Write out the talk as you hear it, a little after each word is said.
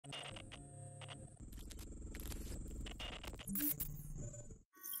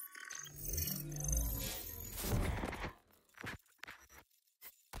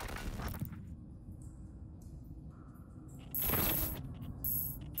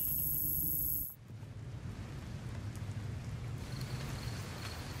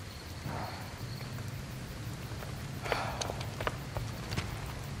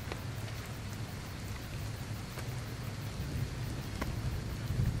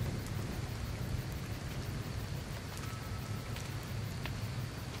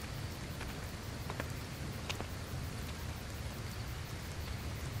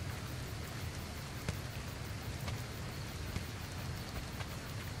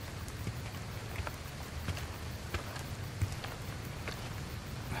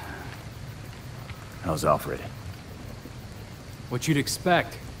How's Alfred? What you'd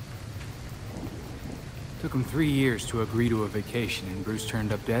expect. Took him 3 years to agree to a vacation, and Bruce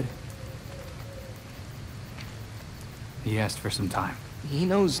turned up dead. He asked for some time. He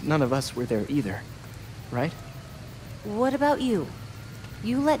knows none of us were there either, right? What about you?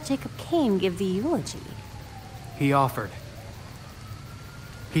 You let Jacob Kane give the eulogy. He offered.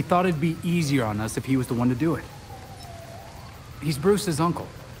 He thought it'd be easier on us if he was the one to do it. He's Bruce's uncle.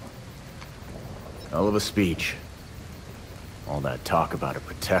 Hell of a speech. All that talk about a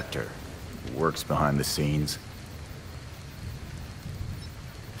protector who works behind the scenes.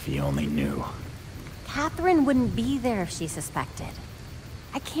 If he only knew. Catherine wouldn't be there if she suspected.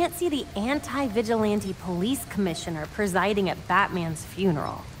 I can't see the anti-vigilante police commissioner presiding at Batman's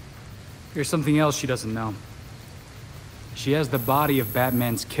funeral. Here's something else she doesn't know. She has the body of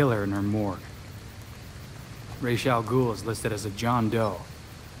Batman's killer in her morgue. Ra's al Ghul is listed as a John Doe,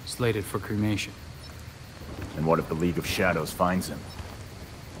 slated for cremation. And what if the League of Shadows finds him?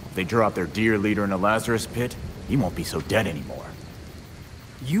 If they drop their dear leader in a Lazarus pit, he won't be so dead anymore.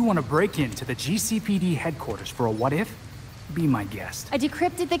 You want to break into the GCPD headquarters for a what-if? Be my guest. I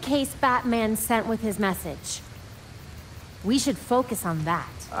decrypted the case Batman sent with his message. We should focus on that.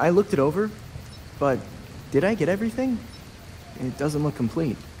 I looked it over, but did I get everything? It doesn't look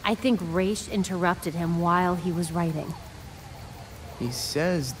complete. I think Ra's interrupted him while he was writing. He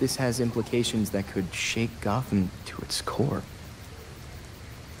says this has implications that could shake Gotham to its core.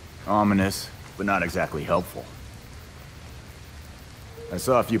 Ominous, but not exactly helpful. I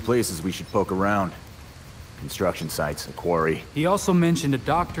saw a few places we should poke around. Construction sites, a quarry. He also mentioned a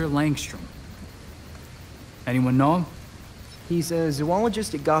Dr. Langstrom. Anyone know him? He's a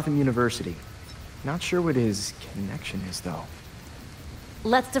zoologist at Gotham University. Not sure what his connection is, though.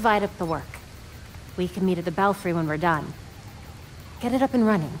 Let's divide up the work. We can meet at the Belfry when we're done. Get it up and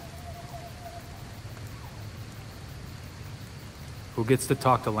running. Who gets to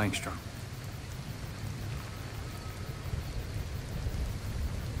talk to Langstrom?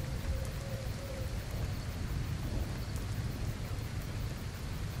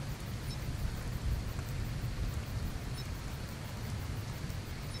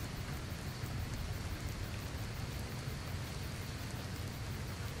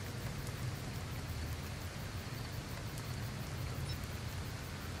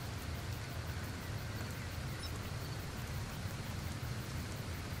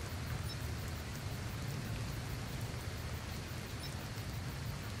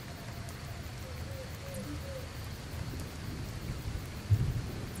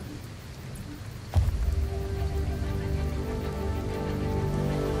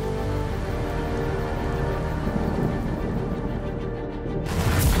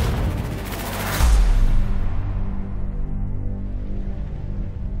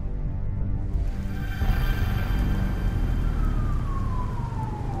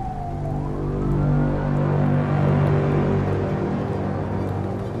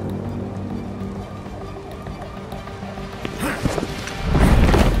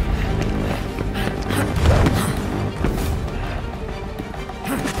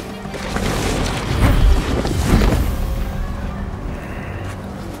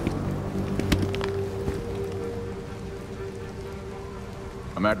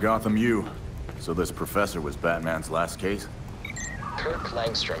 I'm at Gotham U. So this professor was Batman's last case? Kirk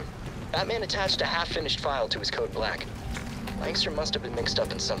Langstrom. Batman attached a half-finished file to his code black. Langstrom must have been mixed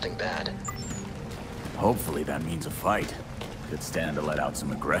up in something bad. Hopefully that means a fight. Could stand to let out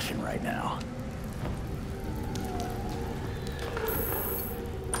some aggression right now.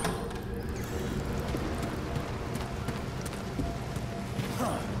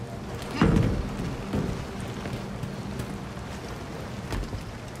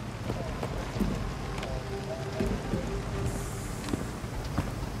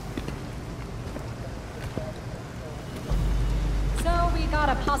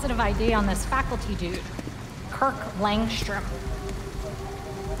 Positive ID on this faculty dude. Kirk Langstrom.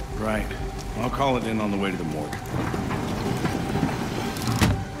 Right. I'll call it in on the way to the morgue.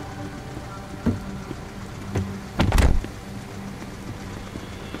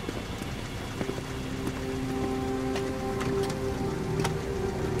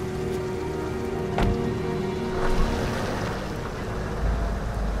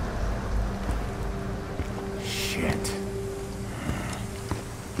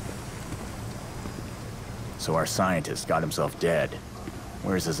 So our scientist got himself dead.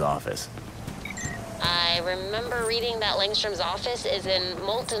 Where's his office? I remember reading that Langstrom's office is in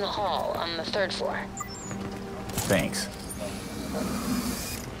Moulton Hall on the 3rd floor. Thanks.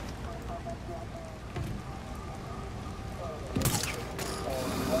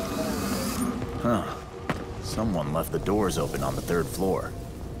 Huh. Someone left the doors open on the 3rd floor.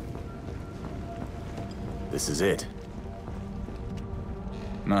 This is it.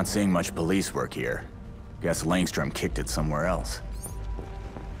 Not seeing much police work here. Guess Langstrom kicked it somewhere else.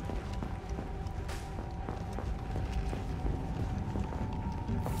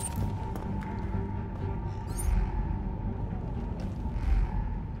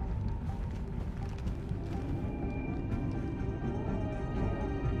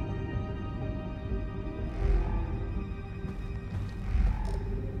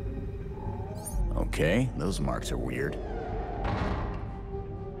 Okay, those marks are weird.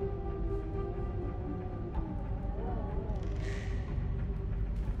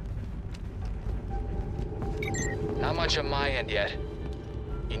 Not much on my end yet.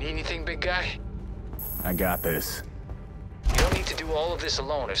 You need anything, big guy? I got this. You don't need to do all of this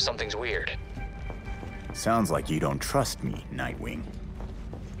alone if something's weird. Sounds like you don't trust me, Nightwing.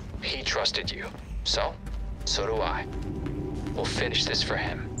 He trusted you. So do I. We'll finish this for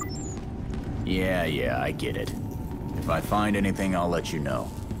him. Yeah, I get it. If I find anything, I'll let you know.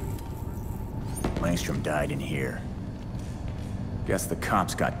 Langstrom died in here. Guess the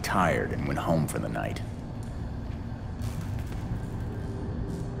cops got tired and went home for the night.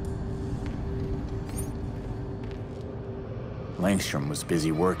 Langstrom was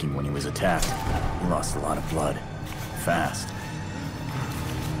busy working when he was attacked. He lost a lot of blood. Fast.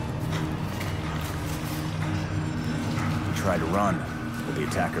 He tried to run, but the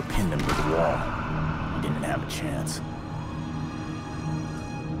attacker pinned him to the wall. He didn't have a chance.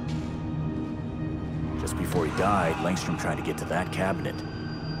 Just before he died, Langstrom tried to get to that cabinet.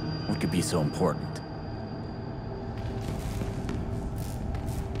 What could be so important?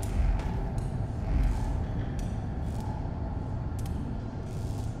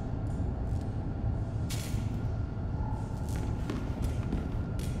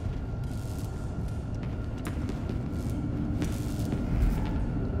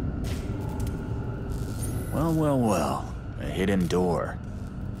 Well. A hidden door.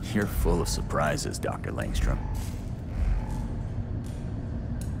 You're full of surprises, Dr. Langstrom.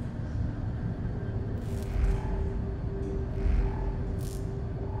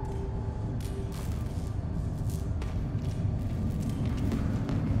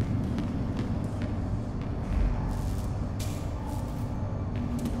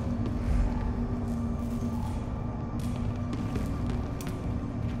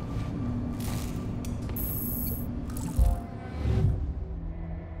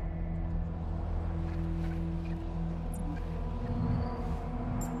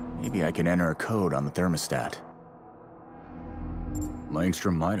 Maybe I can enter a code on the thermostat.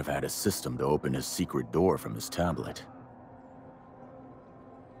 Langstrom might have had a system to open his secret door from his tablet.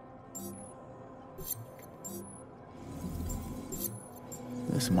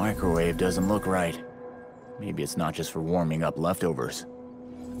 This microwave doesn't look right. Maybe it's not just for warming up leftovers.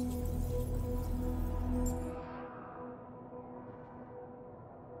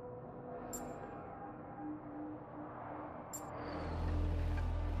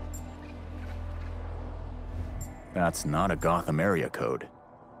 That's not a Gotham area code.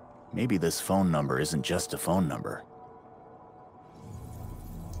 Maybe this phone number isn't just a phone number.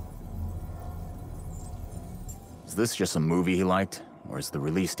 Is this just a movie he liked, or is the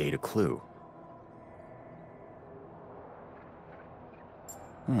release date a clue?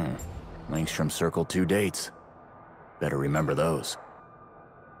 Langstrom circled 2 dates. Better remember those.